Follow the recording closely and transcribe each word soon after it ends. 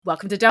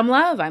Welcome to Dumb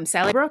Love. I'm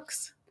Sally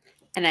Brooks.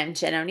 And I'm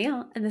Jen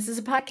O'Neill, and this is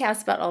a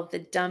podcast about all the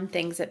dumb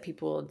things that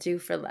people will do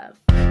for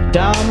love.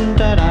 Dum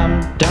da dum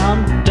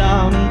dum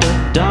dum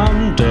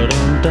dum da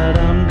dum da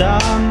dum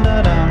dum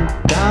da dum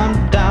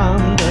dum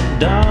dum da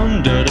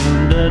dum da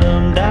dum da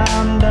dum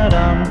dum da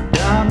dum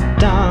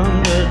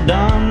dum dum da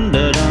dum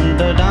da dum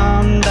da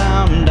dum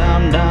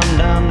dum dum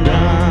dum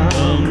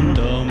dum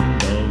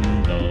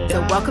dum.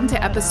 So welcome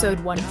to episode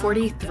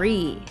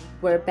 143.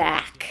 We're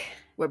back.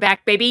 We're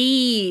back,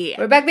 baby.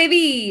 We're back,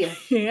 baby.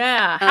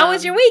 Yeah. How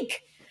was your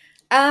week?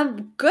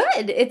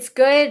 Good. It's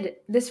good.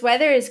 This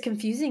weather is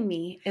confusing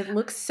me. It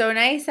looks so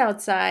nice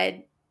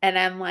outside, and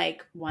I'm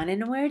like wanting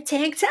to wear a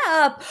tank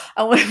top.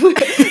 I want to wear.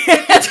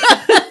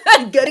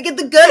 Gotta get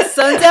the good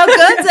sun's out,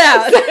 guns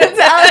out.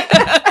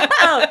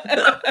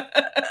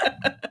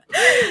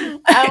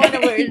 I want to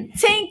wear a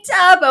tank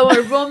top. I want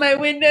to roll my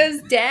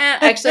windows down.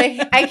 Actually,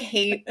 I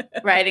hate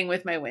riding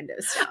with my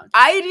windows down.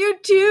 I do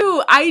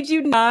too. I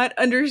do not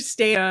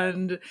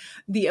understand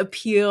the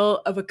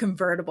appeal of a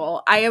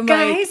convertible. I am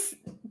Guys,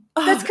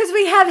 that's because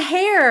we have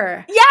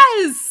hair.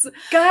 Yes.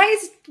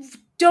 Guys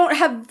don't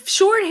have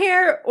short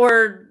hair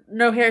or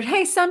no hair.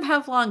 Hey, some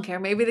have long hair.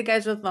 Maybe the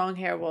guys with long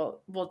hair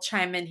will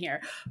chime in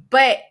here.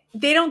 But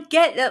they don't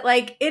get that,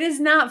 like, it is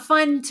not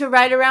fun to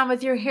ride around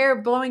with your hair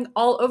blowing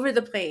all over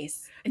the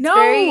place. It's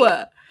very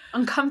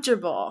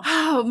uncomfortable.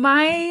 Oh,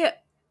 my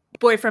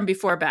boyfriend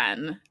before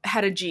Ben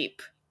had a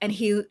Jeep, and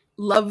he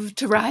loved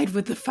to ride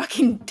with the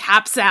fucking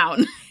top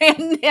down.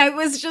 And I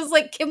was just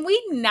like, can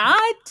we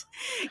not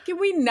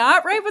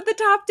ride with the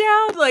top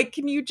down? Like,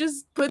 can you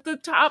just put the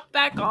top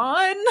back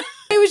on?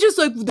 It was just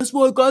like, that's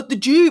why I got the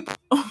Jeep.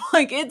 I'm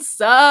like, it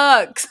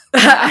sucks.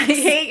 I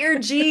hate your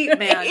Jeep,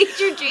 man. I hate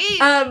your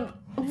Jeep.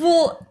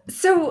 Well,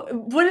 so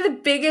one of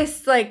the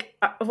biggest,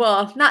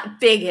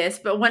 not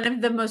biggest, but one of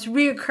the most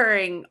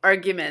reoccurring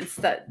arguments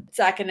that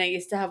Zach and I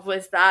used to have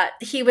was that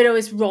he would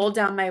always roll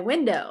down my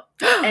window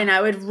and I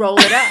would roll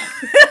it up.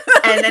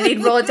 And then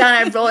he'd roll it down,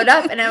 I'd roll it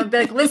up, and I would be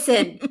like,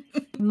 listen,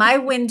 my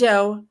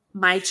window,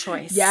 my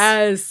choice.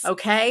 Yes.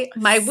 Okay?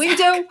 My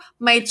window,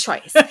 my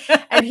choice.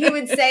 And he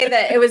would say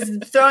that it was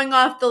throwing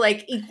off the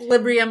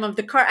equilibrium of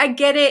the car. I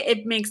get it.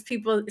 It makes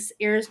people's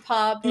ears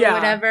pop or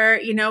whatever,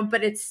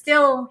 but it's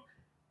still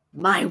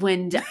my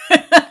window.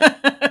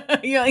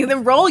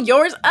 Then roll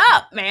yours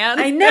up, man.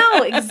 I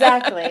know,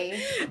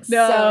 exactly.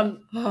 No.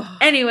 So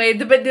anyway,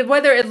 but the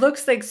weather, it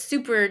looks like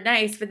super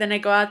nice, but then I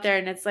go out there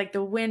and it's like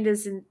the wind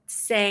is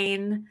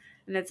insane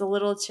and it's a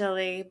little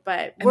chilly,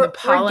 but the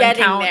pollen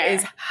getting count there.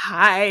 is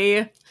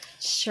high.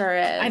 Sure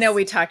is. I know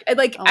we talked.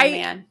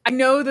 Man. I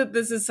know that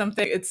this is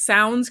something. It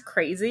sounds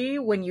crazy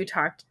when you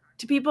talk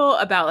to people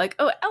about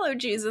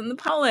allergies and the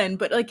pollen,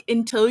 but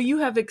until you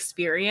have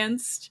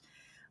experienced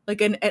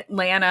an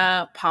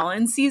Atlanta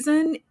pollen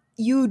season,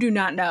 you do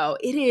not know.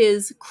 It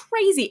is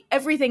crazy.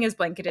 Everything is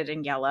blanketed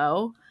in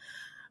yellow.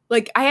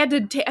 I had to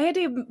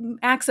give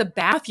Max a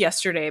bath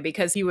yesterday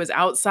because he was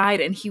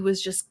outside and he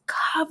was just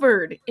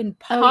covered in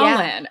pollen. Oh,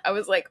 yeah. I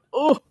was like,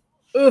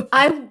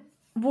 I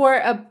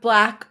wore a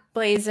black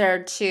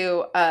blazer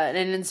to an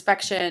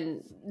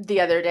inspection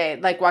the other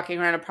day, walking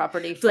around a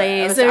property.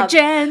 Blazer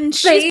Jen,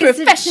 she's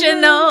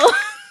professional.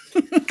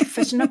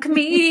 Professional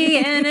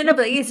comedian in a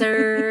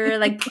blazer,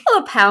 full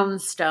of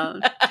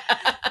Poundstone.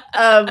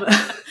 Oh no,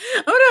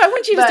 I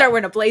want you to start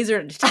wearing a blazer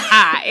and a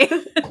tie.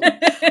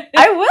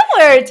 I will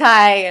wear a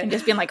tie. And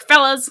just being like,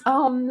 fellas.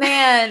 Oh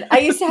man, I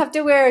used to have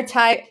to wear a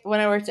tie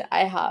when I worked at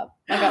IHOP.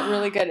 I got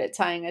really good at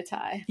tying a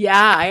tie.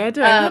 Yeah, I had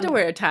to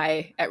wear a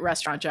tie at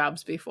restaurant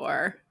jobs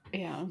before.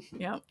 Yeah.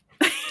 Yep.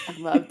 I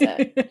loved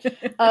it.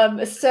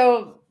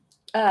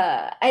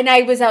 And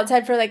I was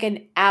outside for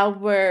an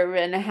hour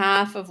and a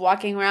half of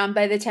walking around.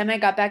 By the time I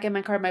got back in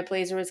my car, my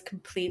blazer was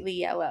completely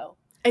yellow.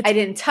 I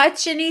didn't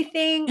touch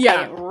anything. Yeah. I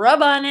didn't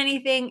rub on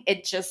anything.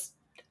 It just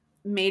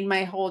made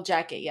my whole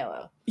jacket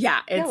yellow.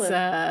 Yeah,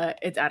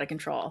 it's out of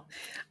control.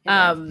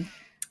 Man.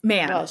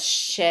 Well,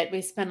 shit.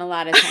 We spent a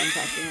lot of time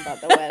talking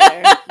about the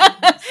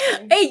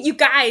weather. Hey, you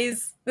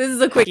guys, this is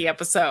a quickie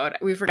episode.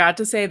 We forgot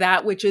to say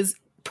that, which is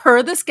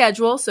per the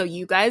schedule, so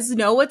you guys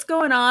know what's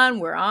going on.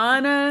 We're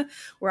on a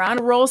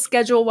roll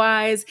schedule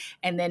wise,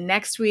 and then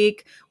next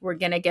week we're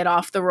gonna get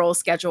off the roll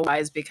schedule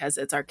wise because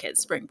it's our kids'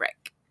 spring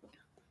break.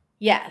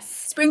 Yes,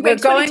 spring break.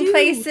 We're going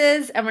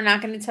places, and we're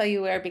not going to tell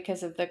you where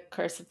because of the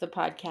curse of the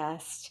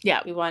podcast.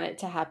 Yeah, we want it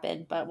to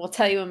happen, but we'll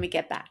tell you when we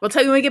get back. We'll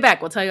tell you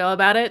all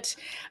about it.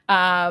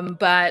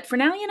 But for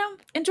now,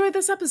 enjoy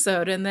this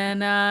episode, and then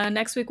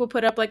next week we'll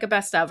put up a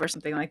best of or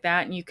something like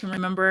that, and you can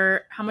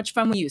remember how much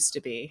fun we used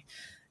to be.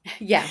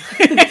 Yeah.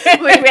 We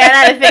ran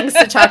out of things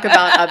to talk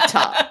about up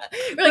top.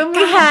 When we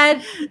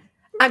had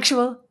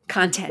actual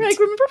content. We're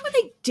remember when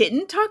they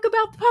didn't talk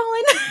about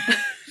pollen?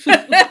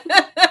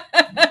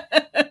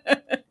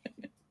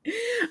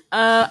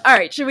 All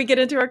right, should we get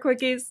into our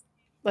quickies?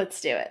 Let's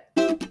do it.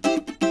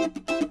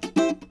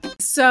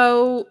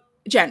 So,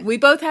 Jen, we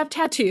both have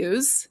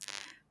tattoos.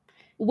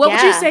 What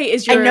would you say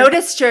is I your...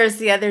 noticed yours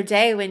the other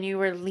day when you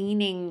were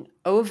leaning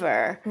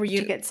over Were you-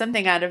 to get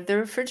something out of the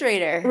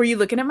refrigerator. Were you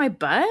looking at my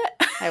butt?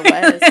 I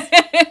was.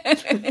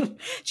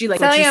 Did you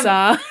like Tell what you him-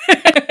 saw?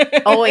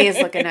 Always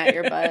looking at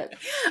your butt.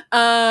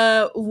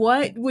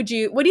 What would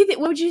you think?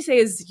 What would you say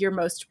is your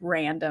most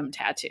random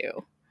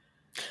tattoo?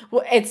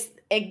 Well, it's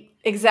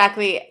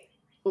exactly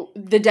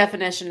the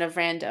definition of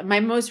random. My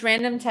most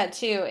random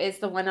tattoo is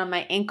the one on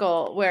my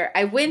ankle where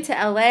I went to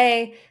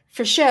LA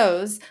for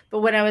shows,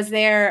 but when I was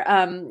there,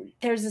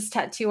 there's this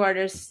tattoo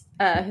artist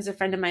who's a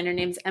friend of mine. Her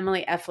name's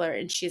Emily Effler,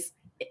 and she's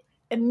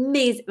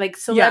amazing, like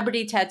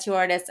celebrity tattoo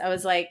artist. I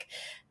was like,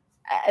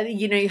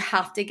 you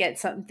have to get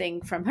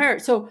something from her.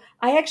 So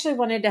I actually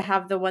wanted to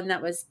have the one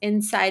that was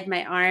inside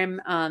my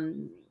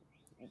arm,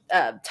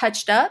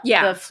 touched up,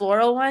 the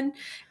floral one.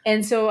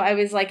 And so I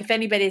was like, if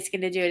anybody's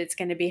going to do it, it's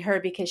going to be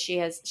her because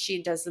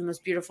she does the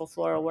most beautiful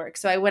floral work.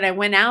 So when I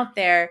went out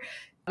there,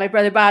 my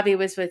brother Bobby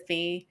was with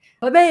me.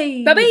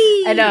 Bobby.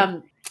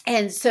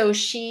 And so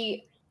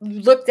she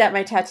looked at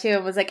my tattoo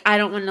and was like, I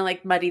don't want to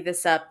like muddy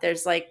this up.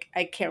 There's like,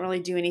 I can't really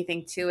do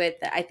anything to it.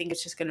 That I think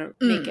it's just going to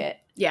make it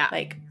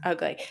like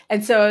ugly.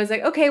 And so I was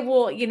like, okay,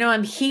 well,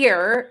 I'm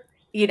here.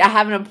 I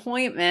have an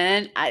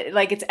appointment.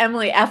 It's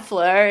Emily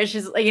Effler.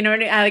 She's,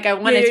 I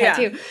want a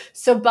tattoo.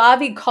 So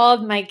Bobby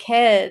called my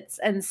kids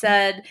and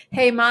said,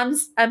 hey,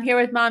 I'm here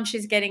with mom.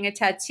 She's getting a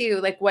tattoo.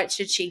 Like, what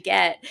should she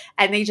get?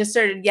 And they just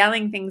started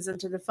yelling things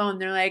into the phone.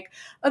 They're like,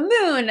 a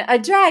moon, a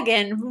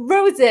dragon,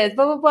 roses,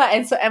 blah, blah, blah.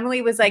 And so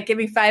Emily was like, give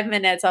me 5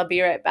 minutes. I'll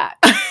be right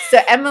back. So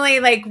Emily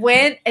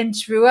went and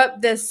drew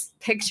up this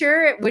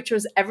picture, which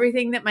was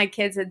everything that my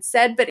kids had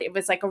said, but it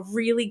was like a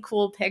really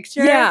cool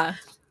picture. Yeah.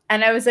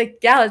 And I was like,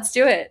 yeah, let's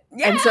do it.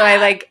 Yeah. And so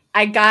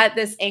I got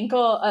this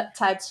ankle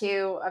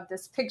tattoo of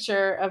this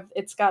picture of,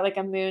 it's got like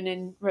a moon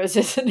and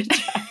roses and a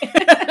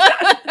dragon.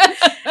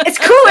 It's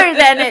cooler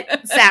than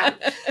it sounds.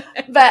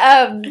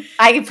 But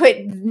I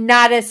put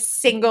not a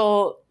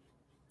single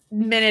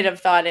minute of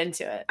thought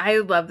into it. I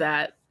love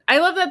that. I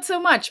love that so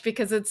much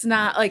because it's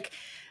not like,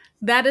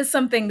 that is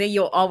something that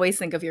you'll always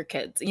think of your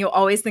kids. And you'll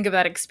always think of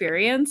that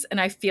experience.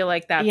 And I feel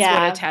like that's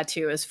what a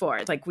tattoo is for.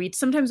 It's like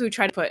sometimes we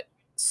try to put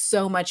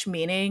so much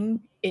meaning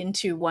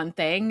into one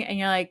thing, and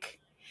you're like,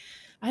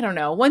 I don't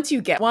know. Once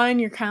you get one,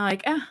 you're kind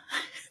of like,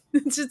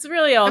 it's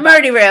really all. I'm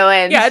already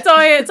ruined. Yeah,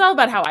 it's all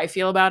about how I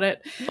feel about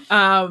it.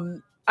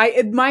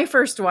 My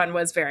first one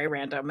was very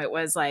random. It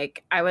was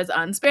like I was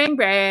on spring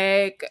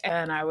break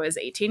and I was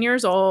 18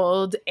 years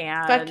old,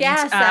 and fuck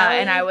yeah, Sally.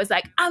 And I was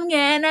like, I'm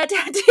getting a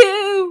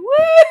tattoo.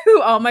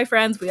 Woo! All my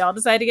friends, we all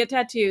decided to get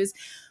tattoos.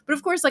 But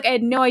of course, I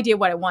had no idea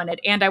what I wanted.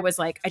 And I was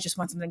like, I just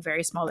want something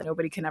very small that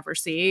nobody can ever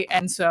see.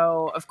 And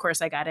so, of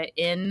course, I got it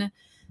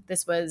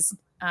this was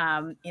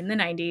in the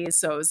 90s.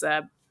 So it was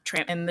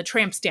in the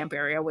tramp stamp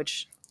area,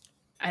 which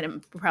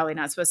I'm probably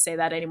not supposed to say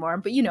that anymore.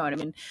 But you know what I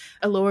mean?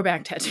 A lower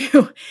back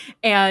tattoo.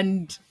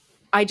 And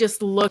I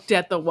just looked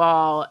at the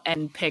wall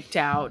and picked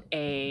out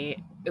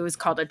it was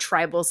called a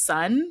tribal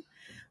sun.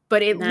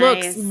 But it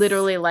looks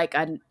literally like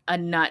a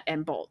nut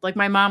and bolt. Like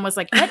my mom was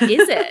like, what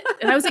is it?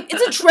 And I was like,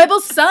 it's a tribal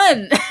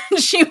sun. And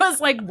she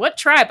was like, what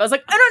tribe? I was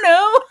like, I don't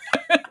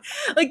know.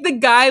 Like the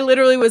guy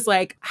literally was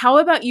like, how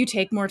about you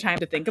take more time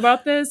to think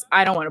about this?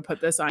 I don't want to put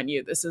this on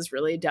you. This is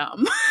really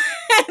dumb.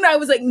 And I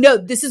was like, no,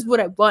 this is what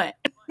I want.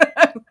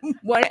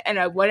 And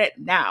I want it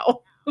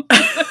now.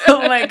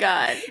 Oh my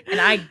God. And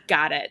I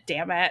got it,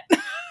 damn it.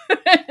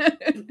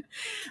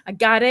 I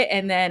got it.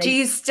 And then do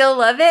you still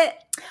love it?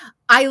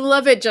 I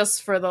love it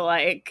just for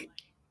the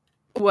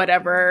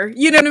whatever,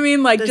 you know what I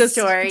mean? Like the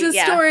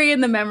story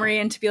and the memory,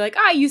 and to be like,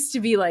 I used to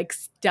be like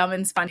dumb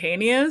and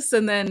spontaneous.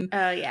 And then,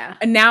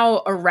 and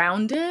now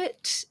around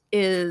it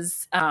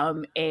is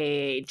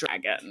a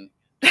dragon.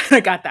 I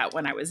got that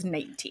when I was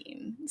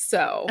 19.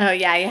 So, oh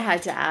yeah, you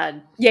had to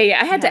add. Yeah,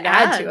 I had to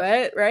add to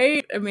it,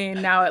 right? I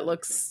mean, now it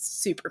looks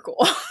super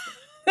cool.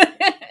 But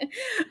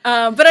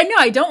I know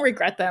I don't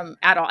regret them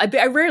at all.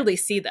 I rarely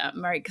see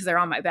them, right? Because they're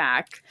on my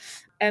back.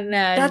 And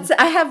then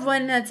I have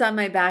one that's on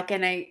my back,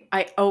 and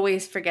I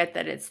always forget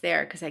that it's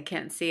there because I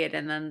can't see it.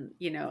 And then,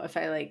 if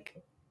I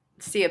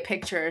see a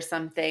picture or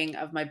something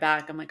of my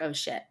back, I'm like, oh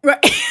shit.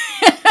 Right.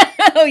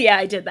 Oh yeah,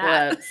 I did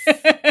that.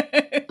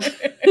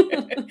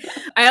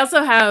 I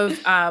also have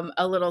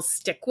a little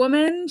stick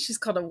woman. She's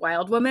called a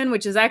wild woman,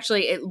 which is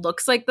actually, it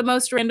looks like the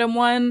most random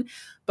one,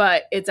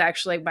 but it's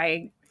actually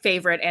my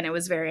favorite, and it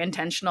was very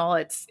intentional.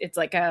 It's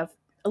like a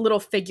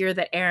little figure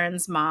that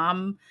Erin's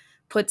mom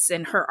puts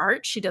in her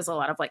art. She does a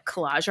lot of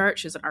collage art.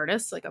 She's an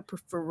artist, like a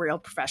real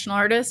professional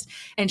artist.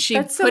 And she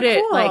put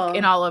it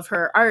in all of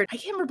her art. I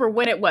can't remember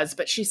when it was,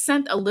 but she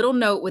sent a little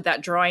note with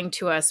that drawing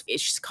to us.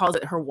 She calls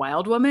it her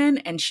wild woman.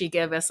 And she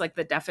gave us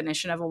the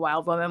definition of a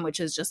wild woman, which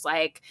is just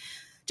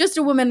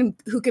a woman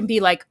who can be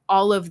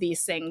all of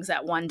these things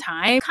at one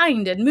time,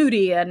 kind and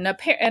moody and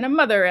a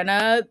mother and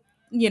a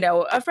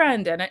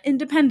friend and an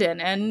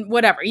independent and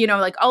whatever,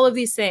 all of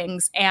these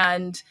things.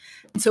 And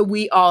so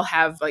we all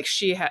have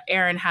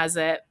Erin has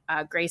it,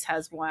 Grace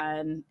has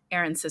one,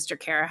 Erin's sister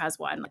Kara has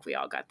one. We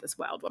all got this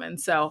wild woman.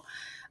 So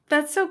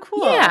That's so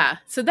cool. Yeah.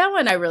 So that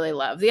one I really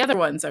love. The other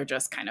ones are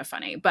just kind of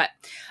funny, but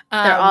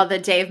They're all the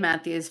Dave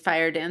Matthews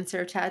Fire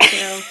Dancer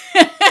tattoo.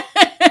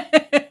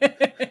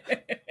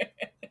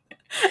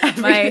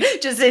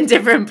 Just in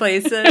different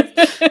places.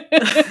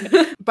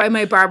 By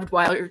my barbed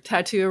wire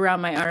tattoo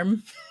around my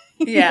arm.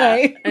 Yeah.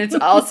 Right? And it's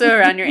also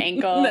around your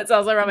ankle. That's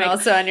also around my ankle.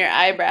 Also on your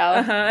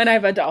eyebrow. And I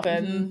have a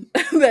dolphin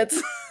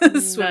that's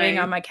swimming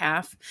on my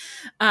calf.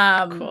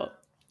 Cool.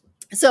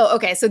 So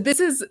this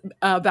is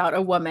about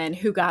a woman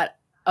who got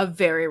a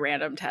very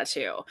random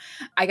tattoo.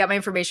 I got my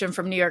information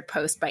from New York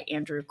Post by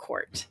Andrew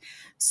Court.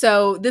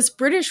 So this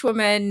British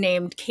woman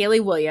named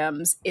Kaylee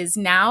Williams is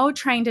now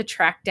trying to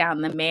track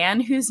down the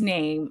man whose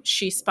name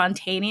she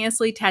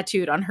spontaneously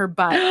tattooed on her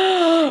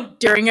butt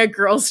during a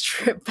girls'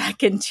 trip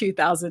back in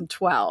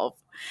 2012.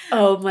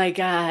 Oh my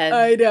God.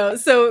 I know.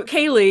 So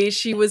Kaylee,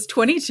 she was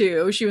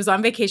 22. She was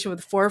on vacation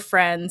with 4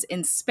 friends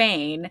in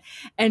Spain.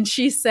 And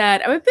she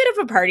said, I'm a bit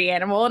of a party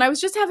animal. And I was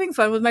just having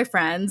fun with my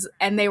friends.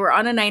 And they were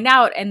on a night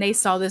out. And they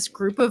saw this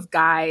group of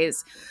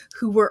guys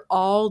who were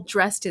all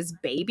dressed as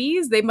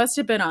babies. They must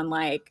have been on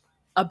like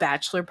a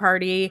bachelor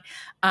party.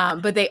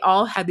 But they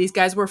all had, these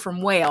guys were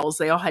from Wales.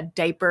 They all had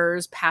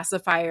diapers,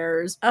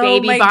 pacifiers,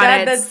 baby bonnets.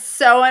 God, that's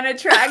so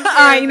unattractive.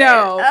 I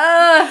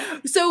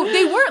know. So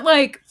they weren't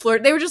like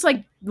flirt. They were just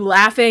like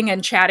laughing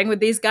and chatting with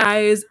these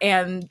guys.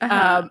 And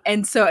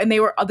they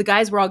were, the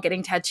guys were all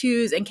getting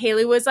tattoos. And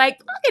Kaylee was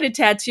like, I'll get a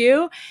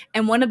tattoo.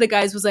 And one of the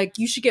guys was like,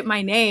 you should get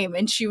my name.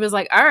 And she was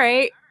like, all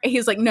right. And he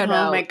was like, no.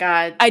 Oh my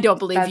God. I don't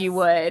believe you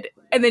would.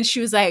 And then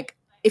she was like,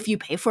 if you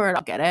pay for it,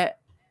 I'll get it.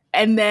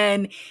 And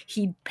then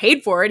he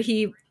paid for it.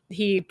 He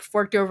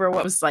forked over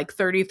what was like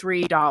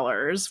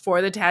 $33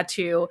 for the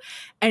tattoo.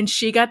 And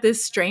she got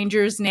this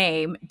stranger's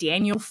name,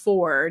 Daniel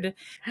Ford,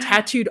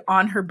 tattooed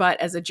on her butt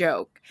as a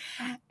joke.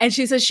 And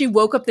she says she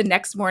woke up the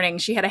next morning,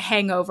 she had a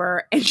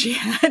hangover, and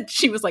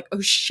she was like,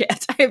 oh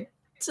shit, I have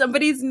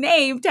somebody's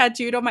name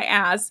tattooed on my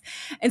ass.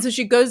 And so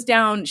she goes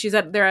down,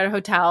 they're at a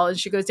hotel, and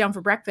she goes down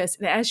for breakfast.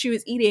 And as she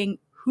was eating,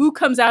 who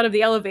comes out of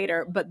the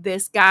elevator but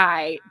this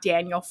guy,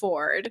 Daniel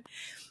Ford?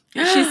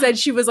 She said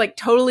she was like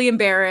totally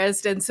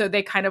embarrassed. And so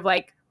they kind of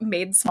like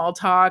made small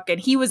talk. And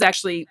he was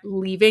actually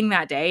leaving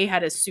that day,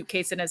 had a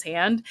suitcase in his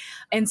hand.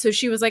 And so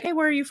she was like, hey,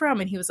 where are you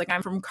from? And he was like,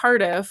 I'm from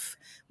Cardiff,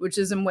 which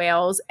is in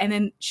Wales. And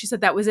then she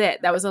said that was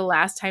it. That was the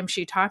last time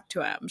she talked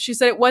to him. She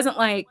said it wasn't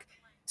like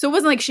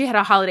she had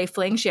a holiday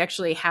fling. She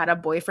actually had a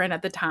boyfriend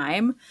at the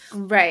time.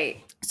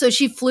 Right. So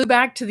she flew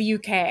back to the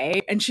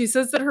UK, and she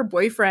says that her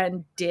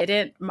boyfriend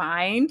didn't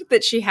mind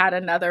that she had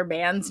another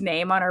man's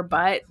name on her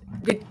butt.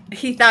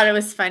 He thought it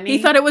was funny. He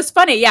thought it was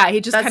funny. Yeah, he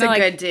just kind of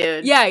like, good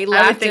dude. Yeah, he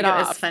laughed it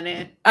off. It was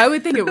funny. I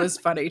would think it was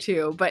funny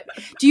too. But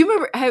do you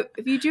remember? Have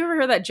you ever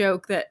heard that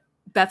joke, that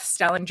Beth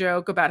Stelling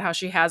joke about how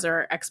she has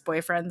her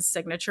ex-boyfriend's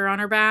signature on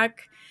her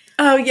back?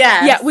 Oh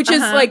yeah, yeah, which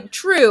is like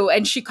true.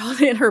 And she called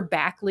it her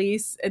back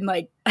lease. And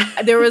like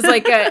there was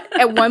like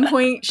at one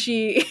point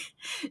she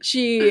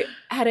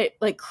had it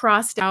like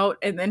crossed out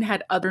and then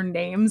had other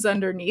names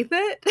underneath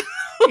it,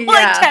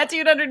 like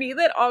tattooed underneath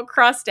it, all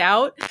crossed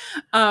out,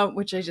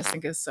 which I just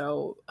think is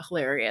so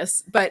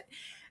hilarious. But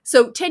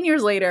so 10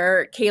 years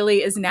later,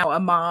 Kaylee is now a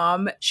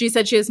mom. She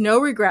said she has no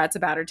regrets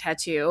about her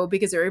tattoo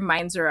because it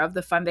reminds her of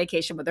the fun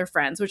vacation with her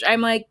friends, which I'm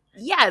like,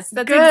 yes,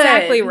 that's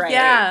exactly right.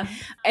 Yeah.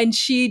 And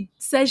she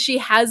says she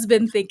has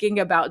been thinking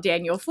about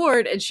Daniel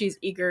Ford and she's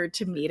eager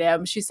to meet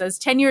him. She says,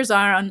 10 years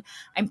on,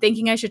 I'm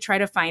thinking I should try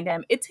to find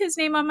him. It's his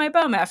name on my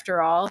bum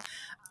after all.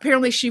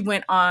 Apparently she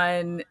went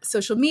on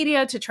social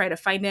media to try to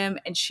find him,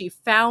 and she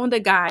found a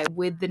guy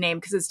with the name,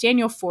 because it's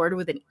Daniel Ford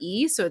with an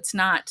E, so it's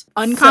not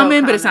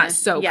uncommon, but it's not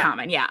so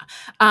common. Yeah.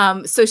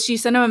 So she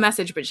sent him a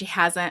message, but she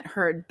hasn't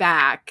heard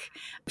back.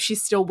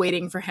 She's still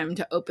waiting for him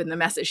to open the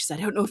message. She said,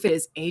 I don't know if it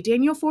is a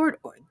Daniel Ford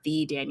or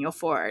the Daniel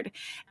Ford.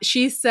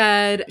 She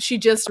said she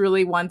just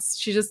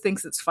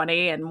thinks it's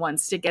funny and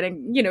wants to get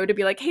in, to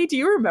be like, hey, do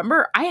you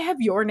remember? I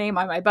have your name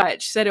on my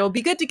butt. She said it'll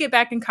be good to get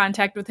back in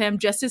contact with him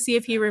just to see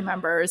if he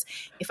remembers.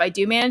 If I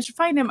do manage to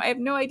find him, I have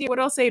no idea what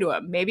I'll say to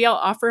him. Maybe I'll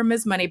offer him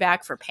his money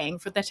back for paying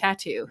for the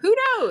tattoo. Who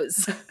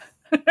knows?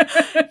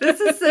 This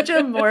is such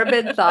a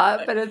morbid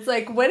thought, but it's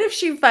like, what if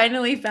she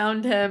finally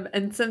found him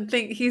and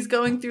he's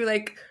going through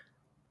like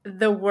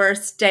the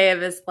worst day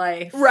of his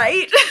life,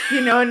 right?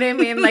 You know what I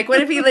mean? Like, what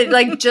if he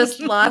like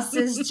just lost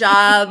his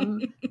job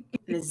and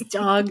his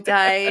dog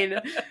died,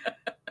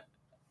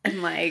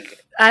 and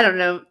like, I don't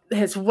know,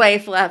 his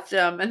wife left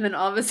him, and then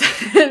all of a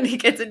sudden he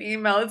gets an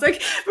email. It's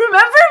like,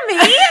 remember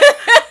me?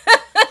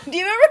 Do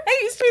you remember that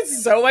used to be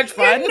so much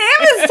fun? Your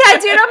name is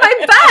tattooed on my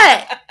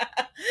butt.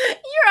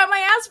 You're on my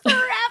ass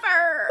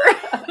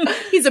forever.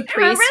 He's a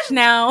priest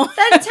now.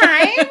 That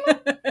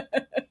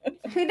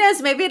time? Who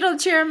knows? Maybe it'll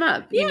cheer him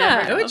up.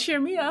 It would cheer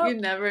me up. You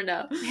never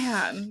know.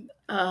 Man.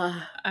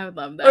 I would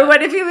love that. Or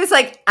what if he was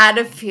like at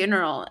a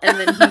funeral and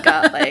then he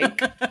got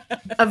like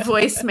a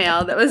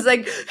voicemail that was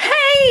like,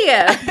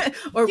 hey,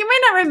 or you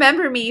might not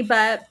remember me,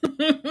 but.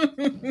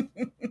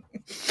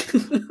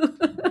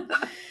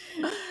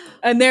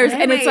 And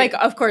it's like,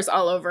 of course,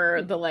 all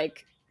over the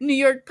like New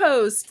York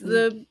Post,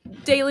 the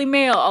Daily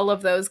Mail, all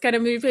of those kind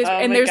of movies. Oh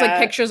And my there's God. like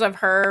pictures of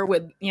her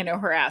with,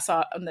 her ass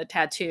on the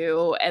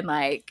tattoo. And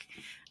like,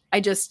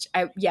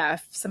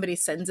 if somebody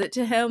sends it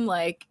to him,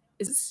 like,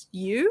 is this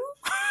you?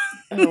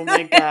 Oh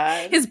my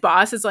God. His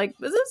boss is like,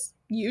 is this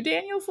you,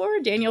 Daniel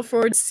Ford? Daniel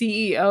Ford,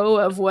 CEO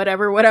of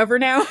whatever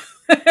now.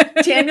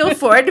 Daniel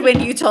Ford,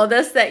 when you told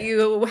us that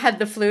you had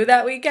the flu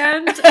that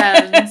weekend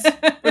and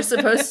were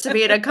supposed to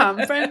be at a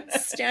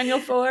conference, Daniel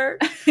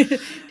Ford.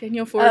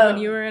 Daniel Ford, when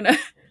you were in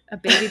a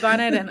baby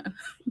bonnet and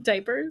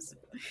diapers.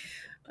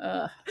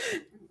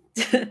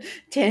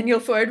 Daniel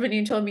Ford, when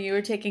you told me you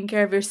were taking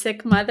care of your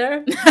sick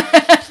mother.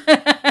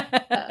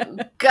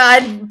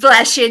 God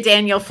bless you,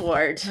 Daniel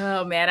Ford.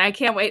 Oh man, I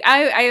can't wait.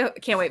 I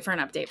can't wait for an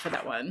update for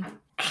that one.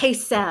 Hey,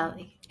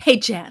 Sally. Hey,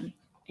 Jen.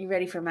 Are you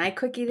ready for my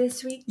quickie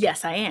this week?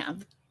 Yes, I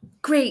am.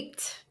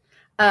 Great.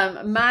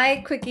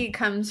 My quickie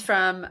comes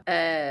from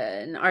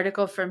an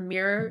article from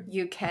Mirror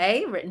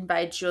UK written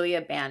by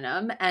Julia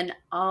Banham and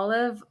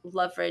Olive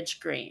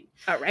Loveridge Green.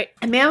 All right.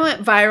 A man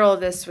went viral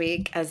this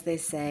week, as they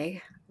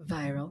say,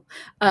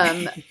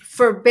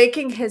 for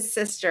baking his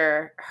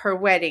sister her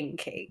wedding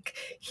cake.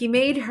 He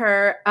made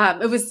her,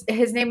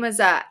 his name was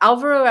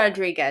Alvaro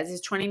Rodriguez.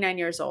 He's 29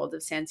 years old,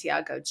 of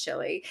Santiago,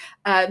 Chile.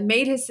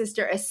 Made his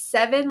sister a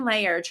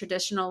 7-layer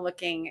traditional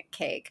looking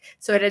cake.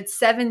 So it had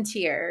 7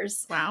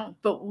 tiers. Wow.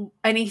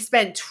 And he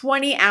spent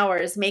 20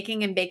 hours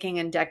making and baking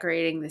and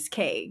decorating this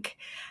cake.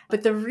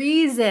 But the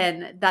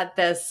reason that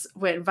this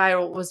went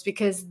viral was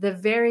because the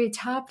very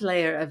top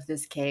layer of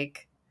this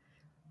cake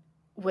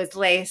was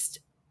laced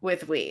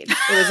with weed.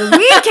 It was a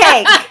weed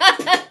cake.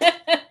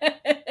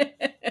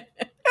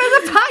 It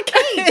was a pot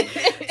cake.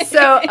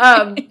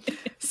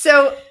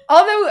 So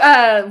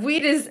although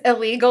weed is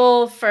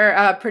illegal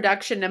for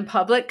production and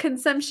public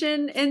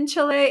consumption in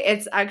Chile,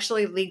 it's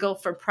actually legal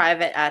for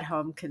private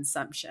at-home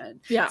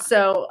consumption. Yeah.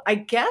 So I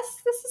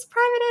guess this is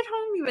private at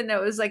home, even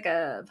though it was like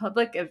a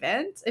public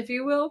event, if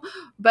you will.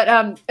 But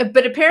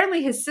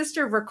apparently his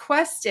sister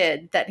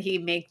requested that he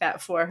make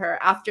that for her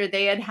after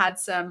they had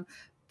some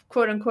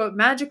quote unquote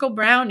magical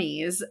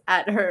brownies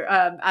at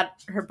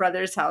her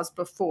brother's house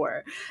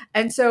before.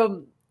 And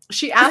so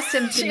she asked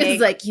him to She make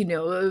was like, it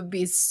would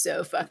be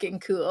so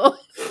fucking cool.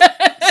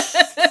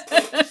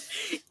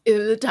 It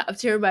was the top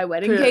tier of my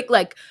wedding cake,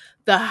 like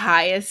the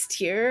highest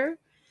tier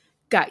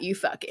got you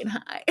fucking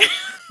high.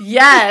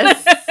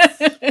 Yes.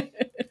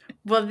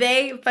 Well,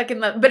 they fucking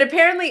love, but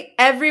apparently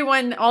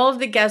all of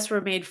the guests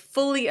were made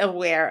fully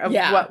aware of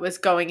what was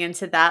going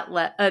into that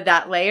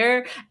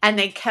layer, and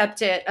they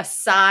kept it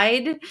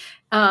aside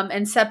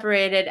and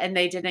separated, and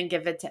they didn't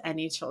give it to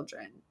any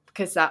children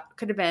because that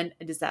could have been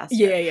a disaster.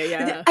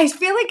 Yeah. I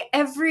feel like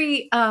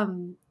every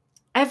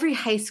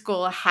high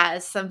school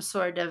has some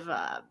sort of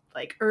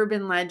like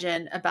urban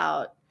legend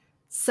about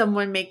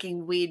someone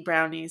making weed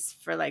brownies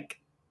for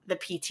like the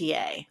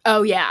PTA.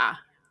 Oh yeah.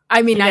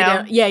 I mean, I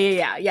don't. Yeah.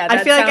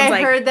 I feel like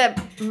I heard that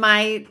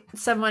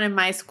someone in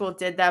my school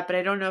did that, but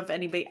I don't know if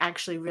anybody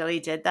actually really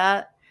did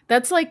that.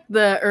 That's like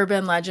the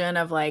urban legend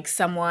of like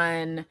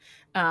someone's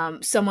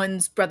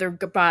brother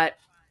bought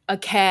a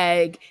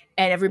keg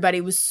and everybody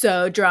was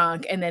so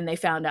drunk, and then they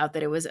found out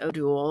that it was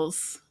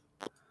O'Doul's.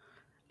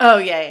 Oh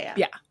yeah.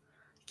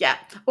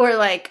 Or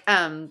like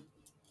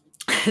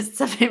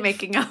somebody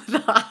making out with a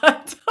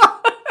hot dog.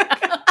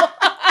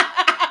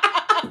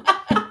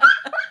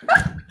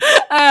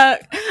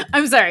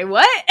 I'm sorry,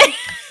 what?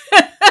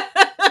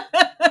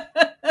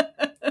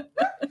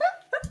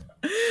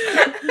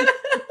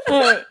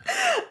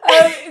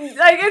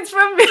 Like it's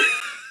from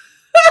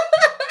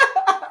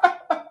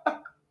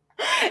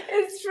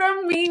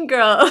Mean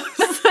Girls.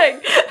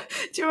 Like,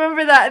 do you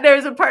remember that? There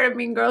was a part of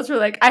Mean Girls where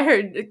like I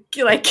heard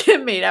like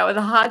Kim made out with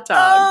a hot dog.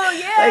 Oh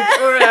yeah, like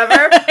or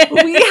whatever.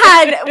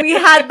 we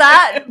had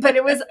that, but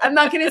it was. I'm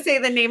not going to say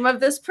the name of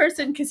this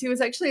person because he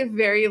was actually a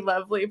very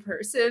lovely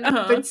person.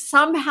 Uh-huh. But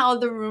somehow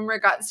the rumor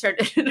got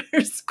started in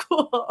our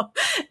school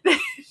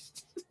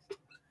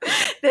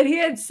that he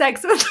had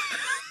sex with.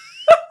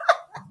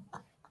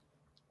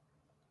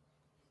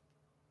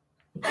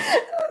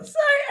 I'm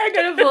sorry, I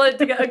gotta pull it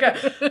together. Okay.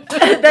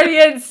 That he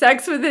had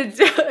sex with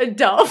a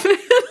dolphin.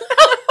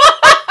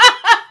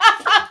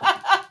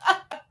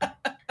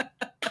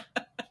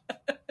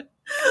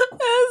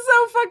 That's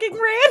so fucking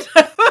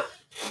random.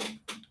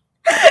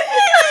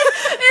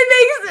 It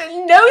makes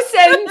no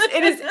sense.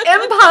 It is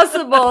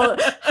impossible.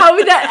 How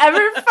would that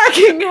ever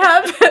fucking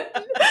happen?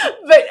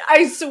 But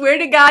I swear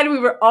to God, we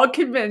were all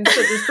convinced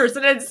that this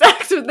person had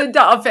sex with the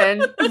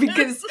dolphin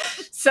because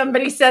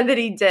somebody said that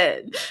he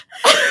did.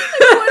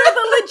 What are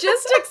the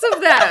logistics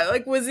of that?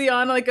 Like, was he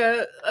on like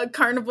a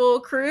Carnival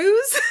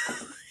cruise?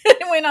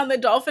 And went on the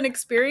dolphin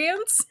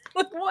experience?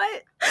 Like,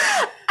 what?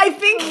 I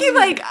think he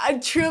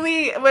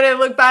truly, when I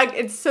look back,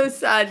 it's so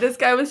sad. This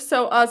guy was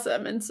so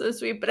awesome and so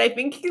sweet, but I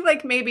think he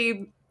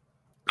maybe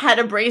had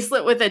a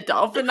bracelet with a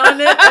dolphin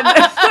on it, and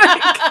then,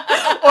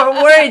 or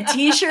wore a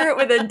t-shirt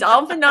with a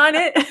dolphin on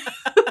it.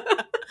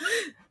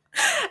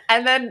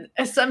 And then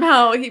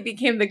somehow he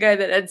became the guy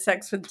that had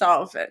sex with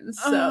dolphins.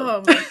 So.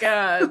 Oh my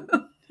God.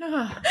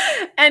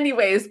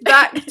 Anyways,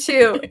 back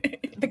to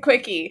the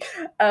quickie.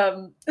 Sorry.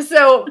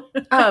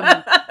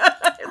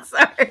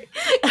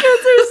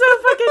 Kids are so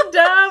fucking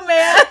dumb,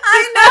 man.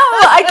 I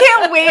know. I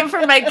can't wait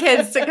for my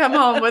kids to come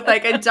home with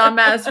like a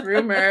dumbass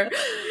rumor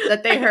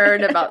that they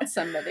heard about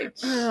somebody.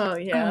 Oh,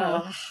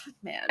 yeah. Oh,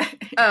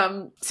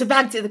 man. So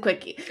back to the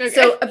quickie. Okay.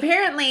 So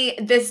apparently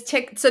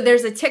so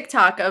there's a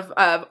TikTok of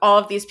all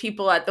of these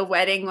people at the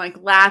wedding,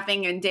 like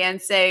laughing and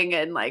dancing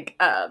and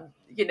like,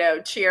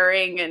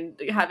 cheering and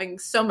having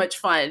so much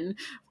fun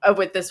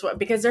with this one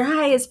because they're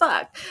high as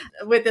fuck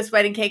with this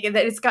wedding cake, and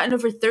that it's gotten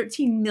over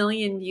 13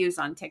 million views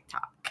on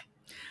TikTok.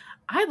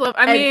 I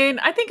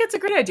think it's a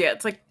great idea.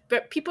 It's like,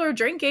 but people are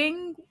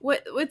drinking.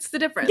 What's the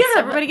difference? Yeah,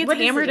 Everybody gets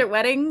hammered at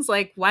weddings.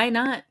 Like, why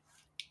not?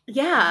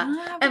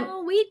 Yeah. Have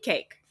a weed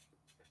cake.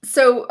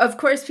 So, of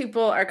course,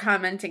 people are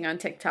commenting on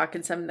TikTok,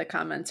 and some of the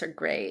comments are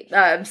great.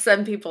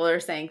 Some people are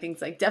saying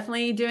things like,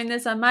 definitely doing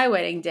this on my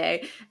wedding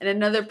day. And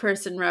another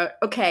person wrote,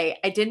 okay,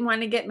 I didn't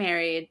want to get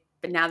married,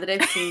 but now that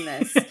I've seen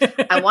this,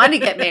 I want to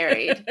get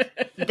married,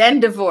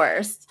 then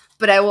divorced,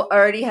 but I will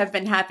already have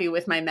been happy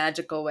with my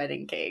magical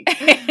wedding cake.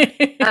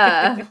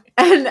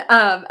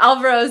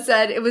 Alvaro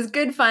said, it was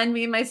good fun.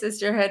 Me and my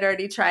sister had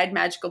already tried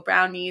magical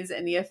brownies,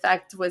 and the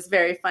effect was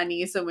very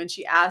funny. So when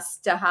she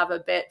asked to have a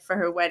bit for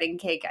her wedding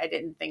cake, I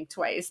didn't think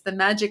twice. The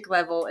magic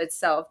level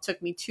itself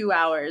took me 2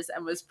 hours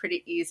and was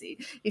pretty easy.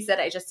 He said,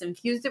 I just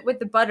infused it with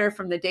the butter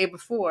from the day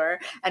before,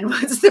 and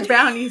once the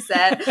brownie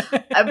set,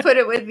 I put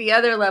it with the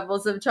other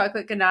levels of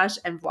chocolate ganache,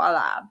 and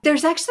voila.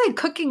 There's actually a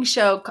cooking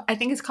show, I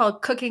think it's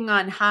called Cooking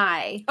on High.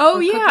 Oh,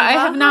 yeah. I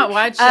have not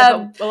watched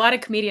it, but a lot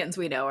of comedians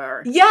we know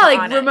are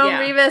Ramon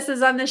Rivas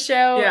is on the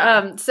show.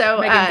 Yeah.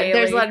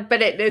 There's a lot,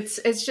 but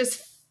it's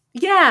just,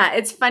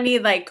 it's funny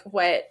like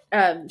what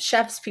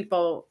chefs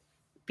people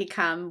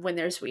become when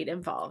there's weed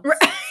involved.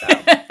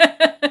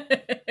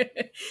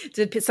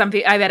 Did some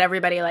people? I bet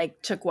everybody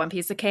like took one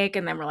piece of cake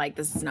and then were like,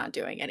 "This is not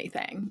doing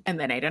anything," and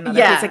then ate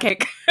another piece of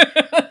cake.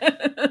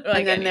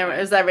 And then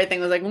everything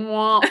was like,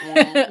 wah,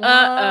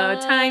 wah,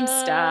 time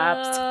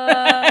stopped.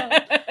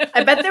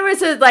 I bet there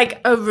was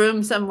a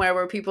room somewhere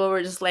where people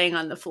were just laying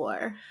on the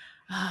floor.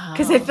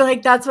 Because I feel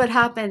like that's what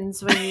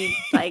happens when you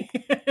take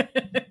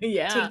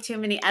too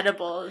many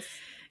edibles.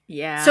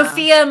 Yeah.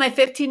 Sophia, my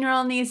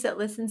 15-year-old niece that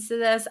listens to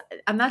this,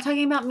 I'm not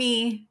talking about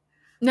me.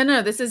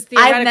 No, this is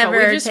theoretical. I've never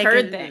We've just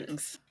heard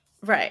things.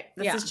 Right.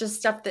 This is just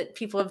stuff that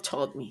people have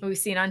told me. We've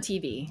seen on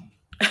TV.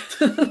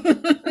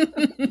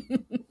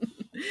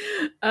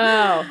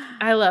 Oh,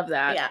 I love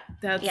that.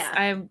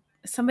 Yeah.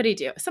 Somebody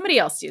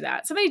else do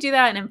that. Somebody do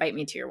that and invite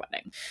me to your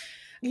wedding.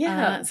 Yeah.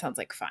 That sounds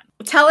like fun.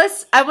 Tell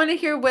us, I want to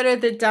hear what are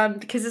the dumb,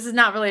 because this is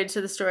not related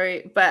to the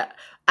story, but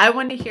I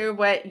want to hear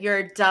what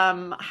your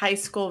dumb high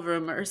school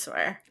rumors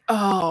were.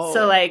 Oh.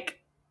 So I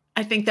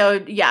think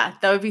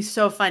that would be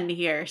so fun to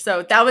hear.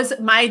 So that was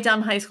my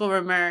dumb high school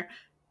rumor.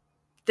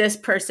 This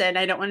person,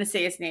 I don't want to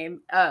say his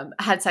name,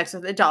 had sex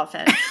with a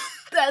dolphin.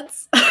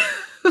 That's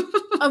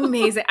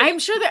amazing. I'm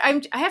sure that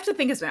I have to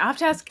think of it. I have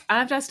to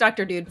ask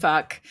Dr.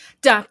 Dudefuck.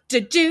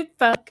 Dr.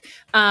 Dudefuck.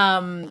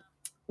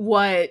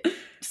 What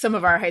some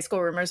of our high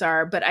school rumors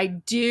are, but I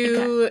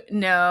do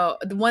know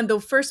the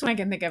first one I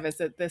can think of is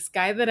that this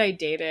guy that I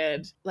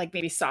dated, like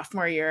maybe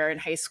sophomore year in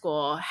high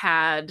school,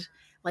 had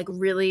like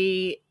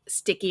really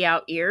sticky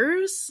out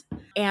ears,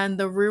 and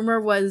the rumor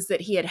was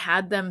that he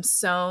had them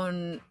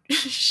sewn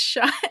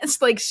shut,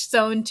 like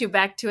sewn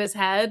back to his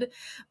head,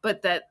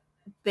 but that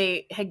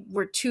they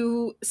were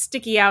too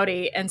sticky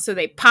outy, and so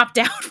they popped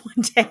out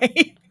one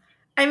day.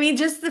 I mean,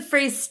 just the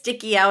phrase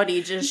sticky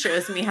outy just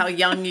shows me how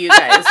young you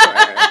guys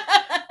were.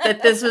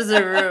 That this was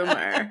a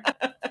rumor.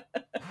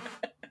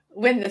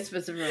 When this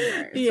was a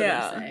rumor. Is what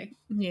I'm saying.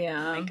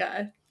 Yeah. Oh my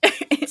God.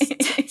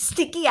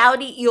 Sticky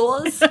outy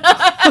ears.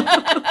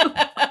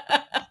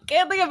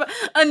 Can't think of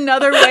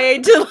another way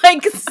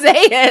to say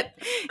it.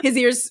 His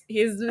ears,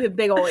 his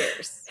big old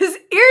ears. His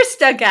ears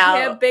stuck out.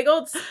 Yeah, big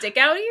old stick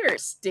out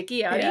ears.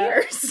 Sticky out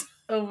ears.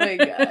 Oh my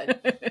God.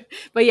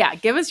 But yeah,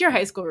 give us your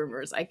high school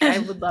rumors. I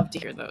would love to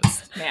hear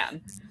those,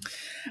 man.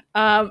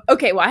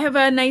 Okay, well, I have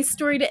a nice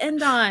story to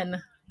end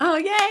on. Oh,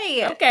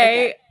 yay.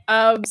 Okay.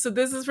 So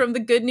this is from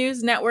the Good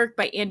News Network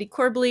by Andy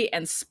Corbley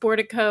and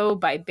Sportico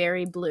by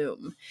Barry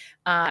Bloom.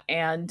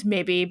 And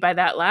maybe by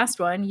that last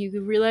one,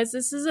 you realize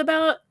this is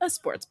about a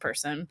sports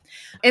person.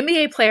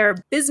 NBA player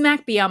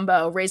Bismack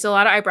Biyombo raised a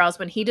lot of eyebrows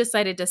when he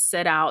decided to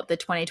sit out the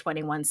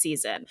 2021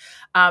 season.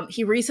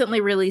 He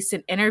recently released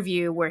an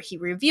interview where he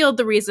revealed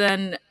the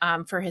reason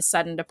for his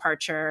sudden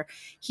departure.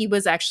 He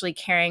was actually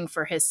caring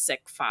for his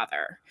sick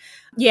father.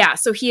 Yeah,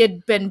 so he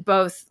had been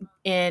both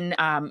in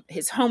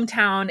his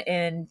hometown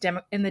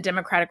in the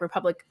Democratic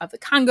Republic of the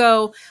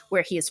Congo,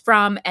 where he is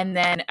from. And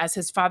then as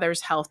his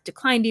father's health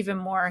declined even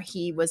more,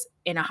 he was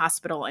in a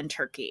hospital in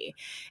Turkey.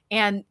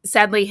 And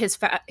sadly, his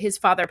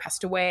father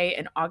passed away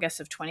in August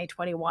of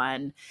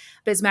 2021.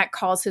 Bismack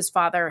calls his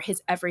father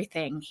his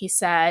everything. He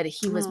said,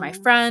 he was my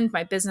friend,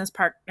 my business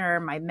partner,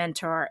 my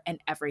mentor, and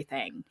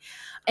everything.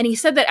 And he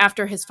said that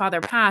after his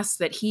father passed,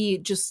 that he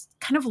just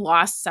kind of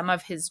lost some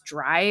of his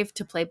drive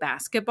to play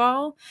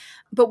basketball.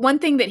 But one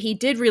thing that he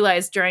did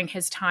realize during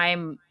his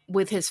time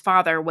with his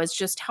father was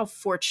just how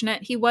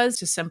fortunate he was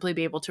to simply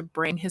be able to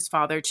bring his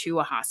father to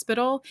a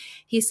hospital.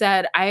 He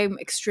said, I'm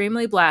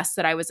extremely blessed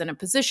that I was in a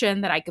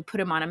position that I could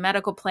put him on a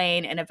medical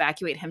plane and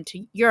evacuate him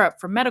to Europe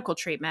for medical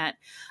treatment.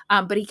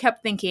 But he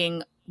kept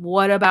thinking,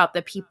 what about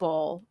the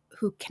people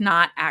who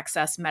cannot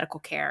access medical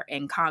care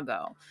in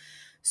Congo?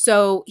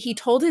 So he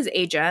told his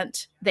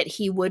agent that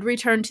he would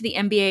return to the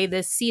NBA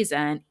this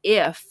season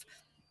if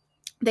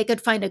they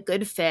could find a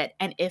good fit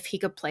and if he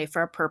could play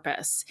for a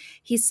purpose.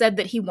 He said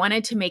that he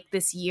wanted to make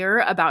this year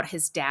about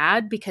his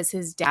dad because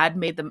his dad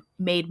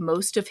made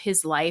most of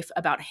his life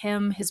about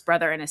him, his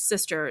brother, and his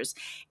sisters,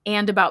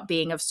 and about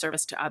being of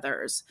service to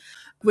others.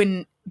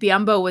 When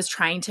Biyombo was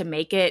trying to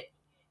make it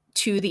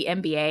to the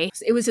NBA,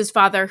 it was his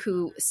father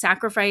who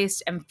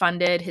sacrificed and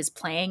funded his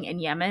playing in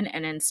Yemen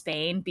and in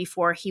Spain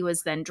before he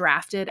was then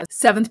drafted as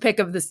 7th pick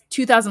of the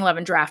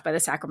 2011 draft by the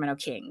Sacramento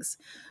Kings.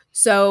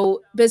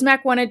 So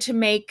Bismack wanted to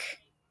make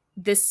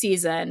this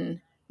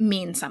season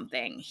mean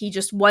something. He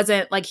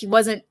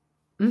wasn't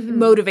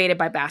motivated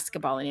by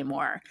basketball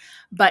anymore.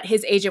 But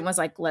his agent was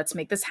like, let's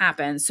make this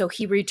happen. So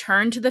he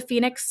returned to the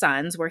Phoenix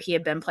Suns, where he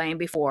had been playing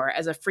before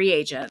as a free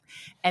agent.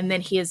 And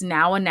then he has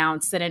now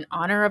announced that in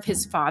honor of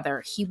his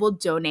father, he will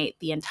donate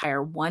the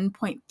entire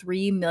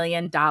 $1.3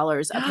 million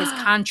of his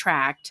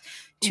contract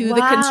to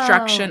the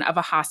construction of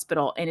a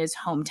hospital in his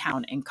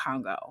hometown in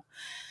Congo.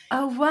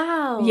 Oh,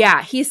 wow.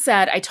 Yeah, he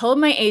said, I told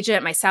my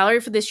agent my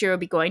salary for this year will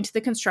be going to the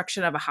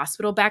construction of a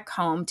hospital back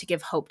home to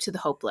give hope to the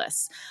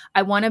hopeless.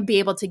 I want to be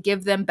able to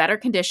give them better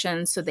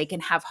conditions so they can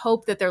have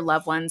hope that their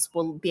loved ones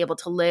will be able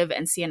to live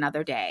and see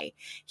another day.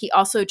 He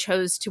also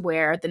chose to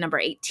wear the number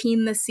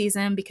 18 this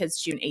season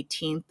because June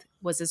 18th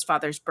was his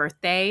father's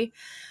birthday.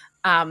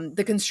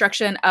 The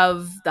construction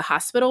of the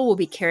hospital will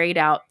be carried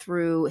out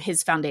through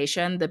his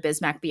foundation, the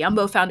Bismack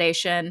Biyombo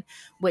Foundation,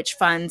 which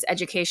funds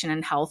education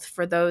and health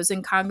for those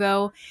in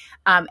Congo.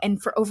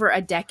 And for over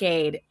a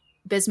decade,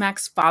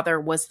 Bismack's father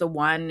was the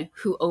one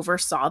who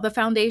oversaw the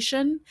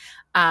foundation,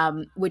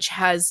 which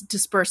has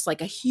dispersed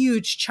like a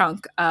huge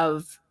chunk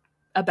of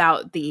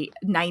about the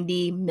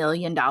 $90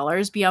 million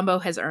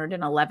Biyombo has earned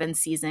an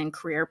 11-season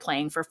career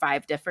playing for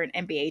 5 different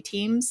NBA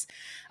teams.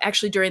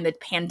 Actually, during the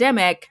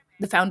pandemic,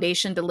 the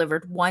foundation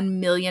delivered $1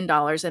 million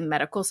in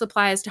medical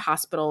supplies to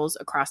hospitals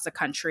across the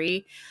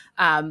country.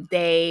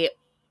 They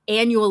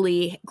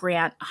annually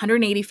grant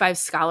 185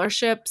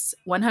 scholarships,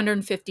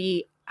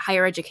 150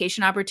 higher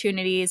education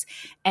opportunities,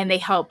 and they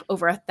help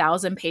over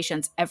 1,000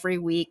 patients every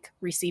week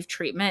receive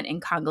treatment in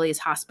Congolese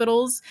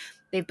hospitals.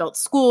 They've built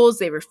schools,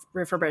 they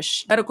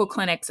refurbish medical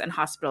clinics and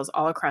hospitals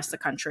all across the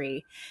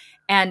country.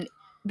 And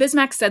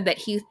Bismack said that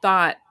he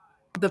thought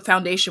the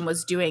foundation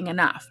was doing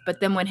enough.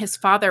 But then when his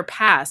father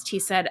passed, he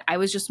said, he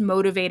was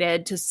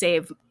motivated to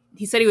save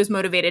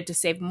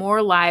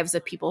more lives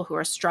of people who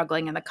are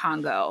struggling in the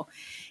Congo.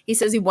 He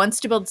says he wants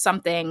to build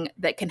something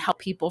that can help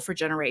people for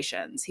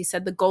generations. He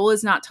said the goal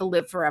is not to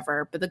live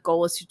forever, but the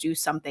goal is to do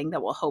something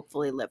that will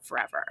hopefully live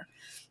forever.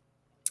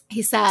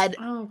 He said,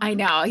 I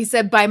know. He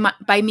said,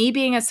 by me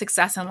being a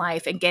success in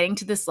life and getting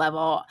to this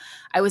level,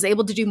 I was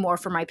able to do more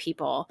for my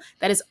people.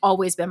 That has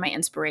always been my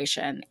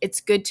inspiration.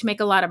 It's good to make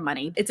a lot of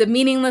money. It's a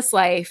meaningless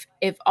life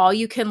if all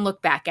you can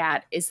look back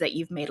at is that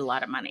you've made a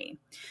lot of money.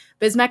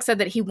 Bismack said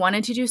that he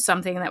wanted to do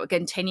something that would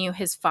continue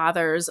his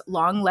father's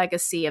long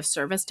legacy of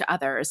service to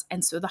others,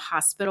 and so the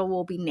hospital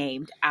will be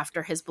named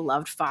after his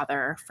beloved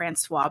father,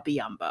 Francois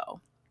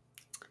Biyombo.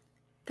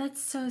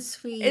 That's so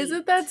sweet.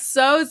 Isn't that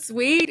so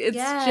sweet? It's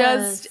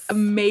just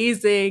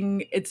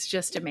amazing. It's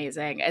just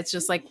amazing. It's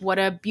just like what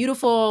a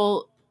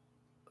beautiful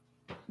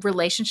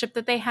relationship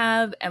that they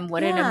have, and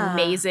what an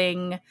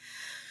amazing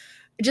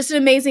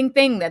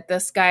thing that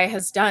this guy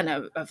has done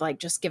of like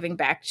just giving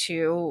back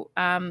to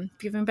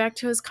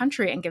his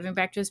country and giving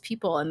back to his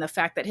people. And the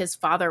fact that his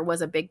father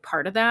was a big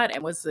part of that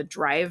and was the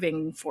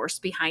driving force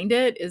behind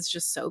it is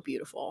just so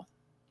beautiful.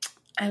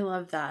 I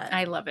love that.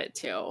 I love it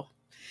too.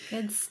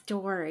 Good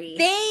story.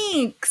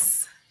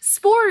 Thanks.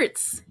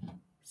 Sports.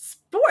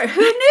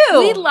 Who knew?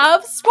 We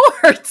love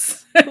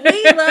sports.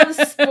 We love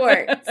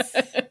sports.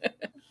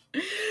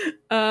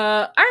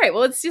 All right. Well,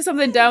 let's do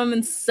something dumb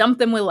and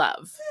something we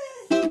love.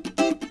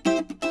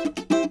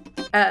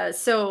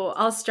 So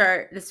I'll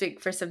start this week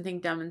for something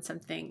dumb and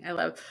something I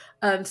love.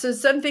 So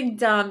something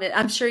dumb,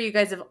 I'm sure you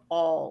guys have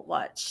all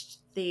watched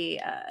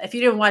if you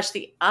didn't watch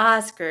the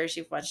Oscars,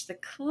 you've watched the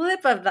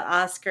clip of the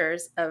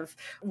Oscars of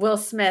Will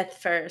Smith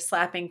for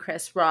slapping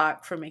Chris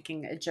Rock for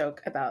making a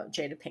joke about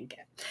Jada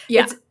Pinkett.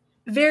 Yeah. It's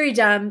very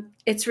dumb.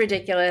 It's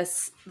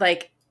ridiculous.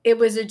 Like, it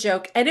was a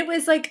joke, and it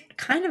was like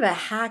kind of a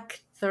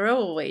hack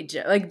throwaway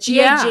joke, like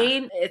G.I. Yeah.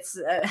 Jane. It's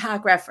a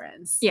hack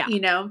reference, Yeah. you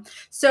know.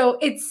 So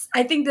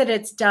I think that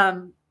it's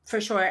dumb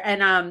for sure,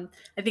 and I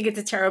think it's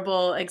a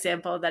terrible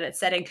example that it's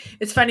setting.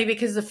 It's funny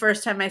because the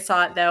first time I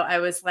saw it, though, I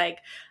was like,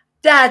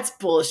 "That's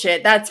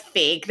bullshit. That's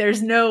fake.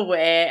 There's no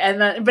way."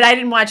 And then, but I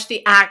didn't watch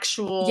the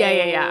actual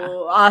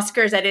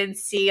Oscars. I didn't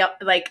see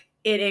like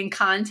it in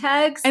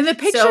context, And the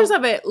pictures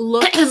of it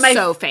look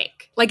so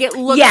fake. Like it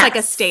looks like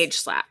a stage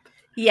slap.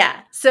 Yeah.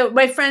 So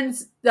my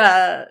friends,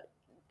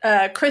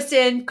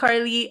 Kristen,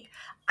 Carly,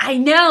 I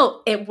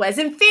know it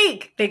wasn't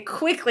fake. They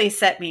quickly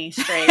set me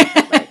straight.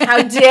 Like,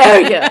 how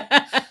dare you?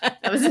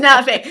 That was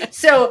not fake.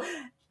 So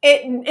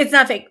it's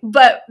not fake.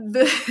 But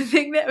the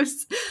thing that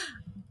was,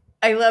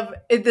 I love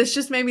it. This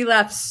just made me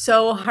laugh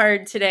so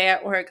hard today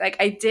at work. Like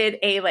I did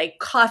a like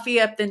coffee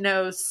up the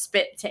nose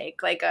spit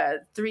take, like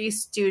a Three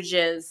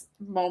Stooges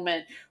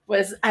moment.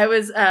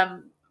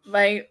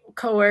 My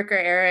coworker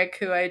Eric,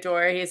 who I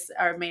adore, he's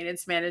our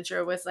maintenance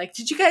manager, was like,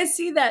 "Did you guys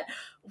see that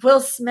Will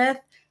Smith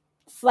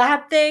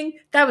slap thing?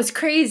 That was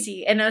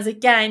crazy." And I was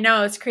like, "Yeah, I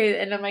know, it's crazy."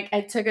 And I'm like,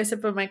 I took a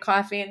sip of my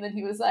coffee, and then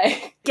he was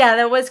like, "Yeah,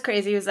 that was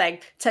crazy." He was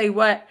like, "Tell you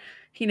what,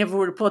 he never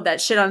would have pulled that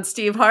shit on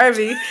Steve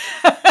Harvey."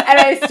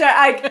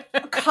 And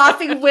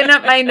coughing went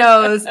up my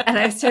nose, and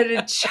I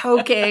started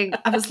choking.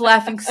 I was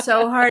laughing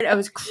so hard, I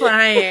was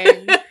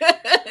crying.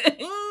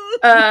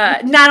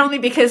 Not only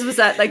because it was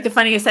that like the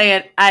funniest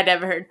thing I'd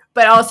ever heard,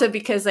 but also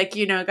because like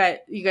you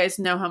guys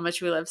know how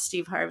much we love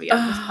Steve Harvey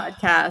on this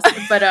podcast.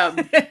 But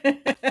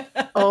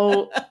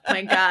oh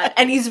my god,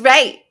 and he's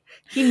right.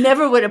 He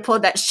never would have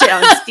pulled that shit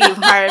on Steve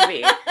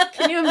Harvey.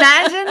 Can you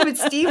imagine what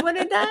Steve would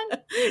have done?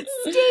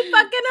 Steve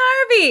fucking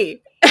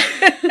Harvey.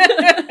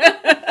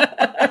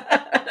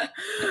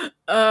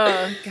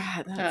 Oh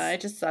god, I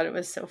just thought it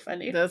was so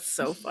funny. That's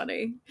so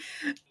funny.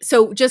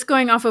 So just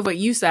going off of what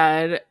you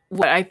said,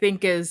 what I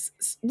think is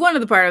one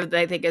of the part of it that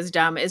I think is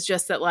dumb is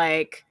just that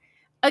like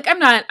I'm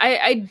not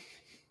I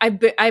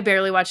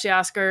barely watch the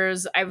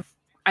Oscars.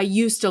 we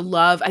used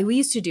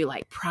to do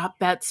like prop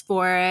bets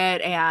for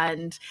it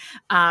and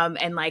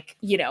like,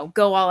 you know,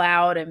 go all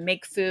out and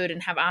make food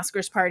and have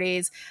Oscars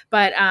parties.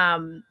 But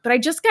I'm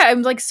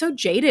like so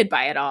jaded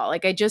by it all.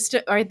 Like I just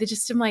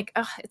am like,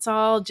 oh, it's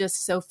all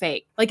just so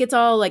fake. Like it's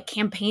all like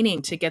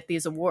campaigning to get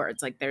these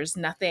awards. Like there's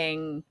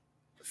nothing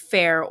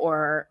fair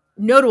or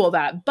notable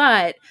about it.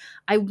 But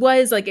I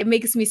was like, it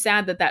makes me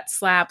sad that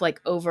slap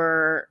like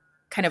overshadowed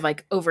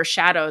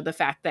the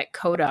fact that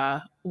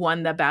Coda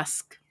won the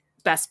best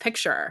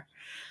picture.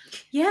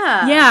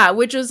 Yeah,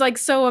 which was like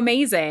so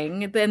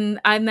amazing. And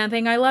that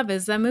thing I love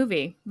is that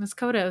movie, Miss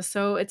Coda.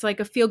 So it's like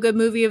a feel good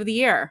movie of the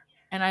year,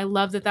 and I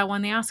love that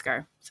won the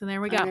Oscar. So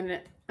there we go. I'm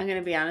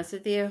gonna be honest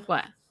with you.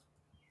 What?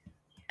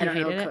 I don't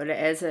know what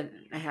Coda is, and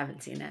I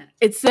haven't seen it.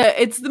 It's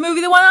the movie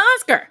that won the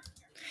Oscar.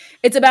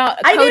 It's about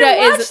I didn't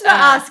watch the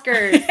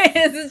Oscars.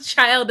 It's a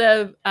child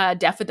of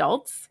deaf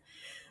adults.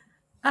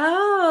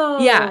 Oh,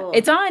 yeah,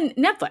 it's on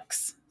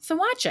Netflix, so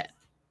watch it.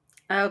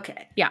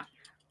 Okay, yeah.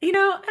 You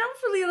know, I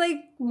don't really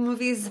like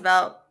movies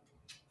about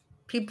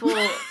people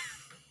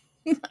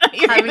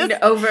having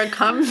to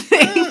overcome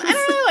things. I don't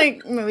really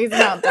like movies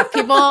about deaf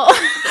people. No.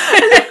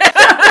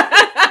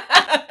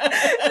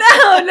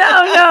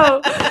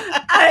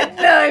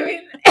 I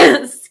mean,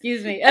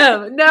 excuse me.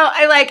 No,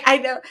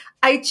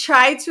 I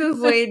try to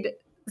avoid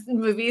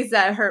movies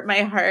that hurt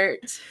my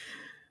heart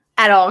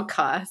at all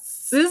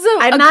costs. This is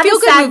I'm not a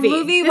sad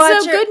movie. watcher.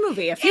 This is a good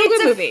movie. A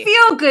feel-good movie. It's a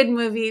feel-good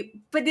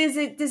movie, but does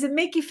it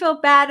make you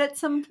feel bad at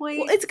some point?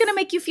 Well, it's gonna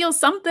make you feel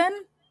something.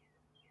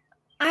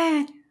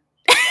 I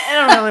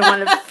don't really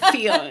want to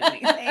feel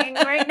anything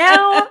right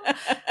now.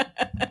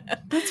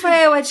 That's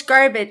why I watch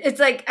garbage. It's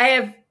like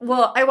I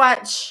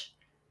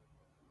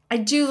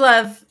do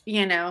love,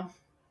 you know,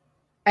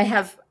 I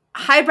have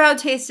highbrow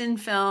taste in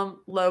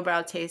film,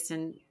 lowbrow taste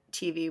in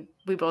TV.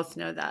 We both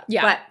know that.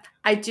 Yeah. But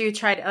I do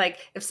try to, like,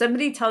 if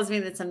somebody tells me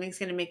that something's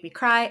going to make me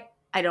cry,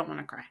 I don't want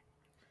to cry.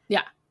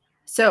 Yeah.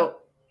 So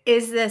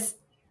is this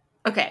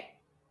going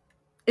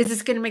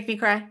to make me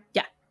cry?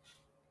 Yeah.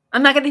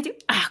 I'm not going to do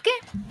it. Okay.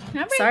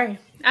 All right. Sorry.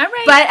 All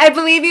right. But I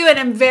believe you, and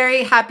I'm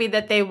very happy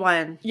that they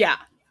won. Yeah.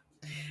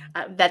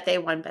 That they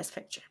won Best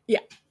Picture.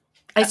 Yeah.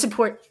 I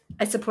support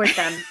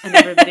them and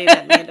everybody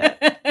that made it.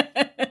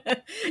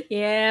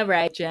 Yeah,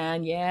 right,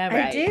 Jen. Yeah,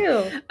 right. I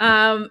do.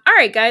 All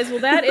right, guys. Well,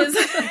 that is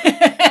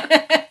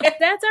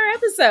that's our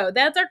episode.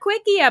 That's our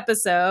quickie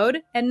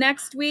episode. And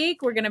next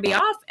week we're going to be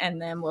off,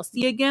 and then we'll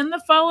see you again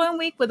the following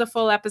week with a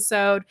full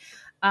episode.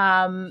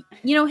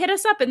 Hit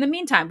us up in the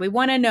meantime. We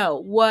want to know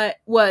what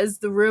was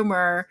the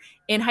rumor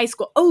in high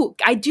school. Oh,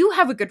 I do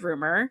have a good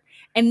rumor.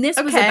 And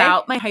this was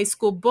about my high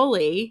school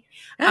bully.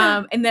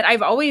 And that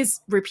I've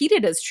always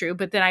repeated as true,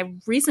 but then I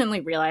recently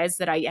realized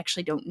that I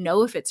actually don't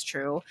know if it's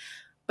true.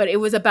 But it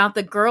was about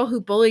the girl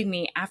who bullied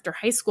me after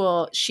high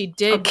school. She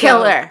did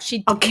kill her.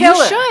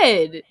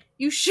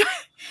 You should.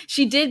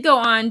 She did go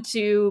on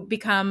to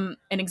become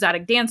an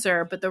exotic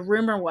dancer, but the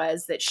rumor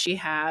was that she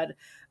had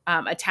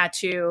a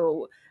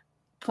tattoo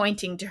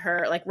pointing to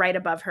her, like right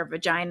above her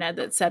vagina,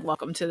 that said,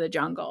 "Welcome to the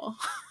jungle."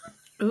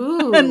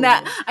 Ooh. And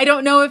that, I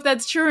don't know if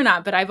that's true or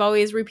not, but I've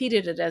always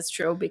repeated it as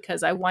true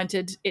because I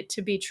wanted it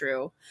to be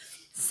true.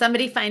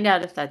 Somebody find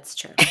out if that's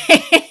true.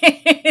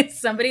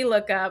 Somebody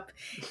look up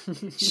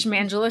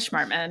Schmangela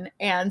Schmartman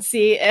and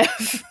see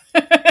if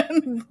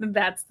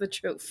that's the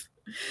truth.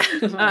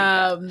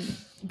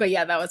 But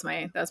yeah, that was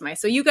my,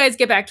 so you guys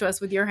get back to us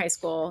with your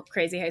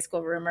crazy high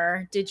school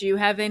rumor. Did you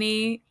have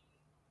any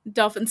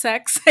dolphin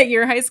sex at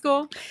your high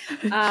school?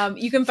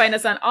 You can find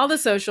us on all the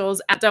socials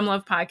at Dumb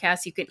Love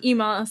Podcast. You can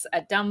email us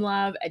at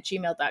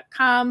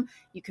dumblove@gmail.com.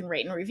 You can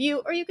rate and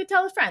review, or you could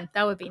tell a friend.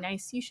 That would be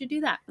nice. You should do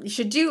that. You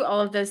should do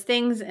all of those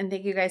things. And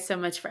thank you guys so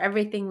much for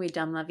everything. We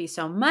dumb love you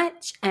so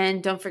much.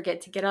 And don't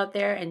forget to get out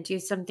there and do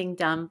something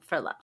dumb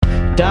for love.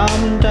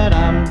 Dum da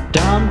dum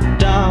dum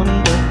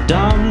dum da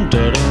dum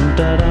da dum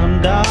da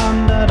dum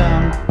dum da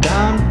dum.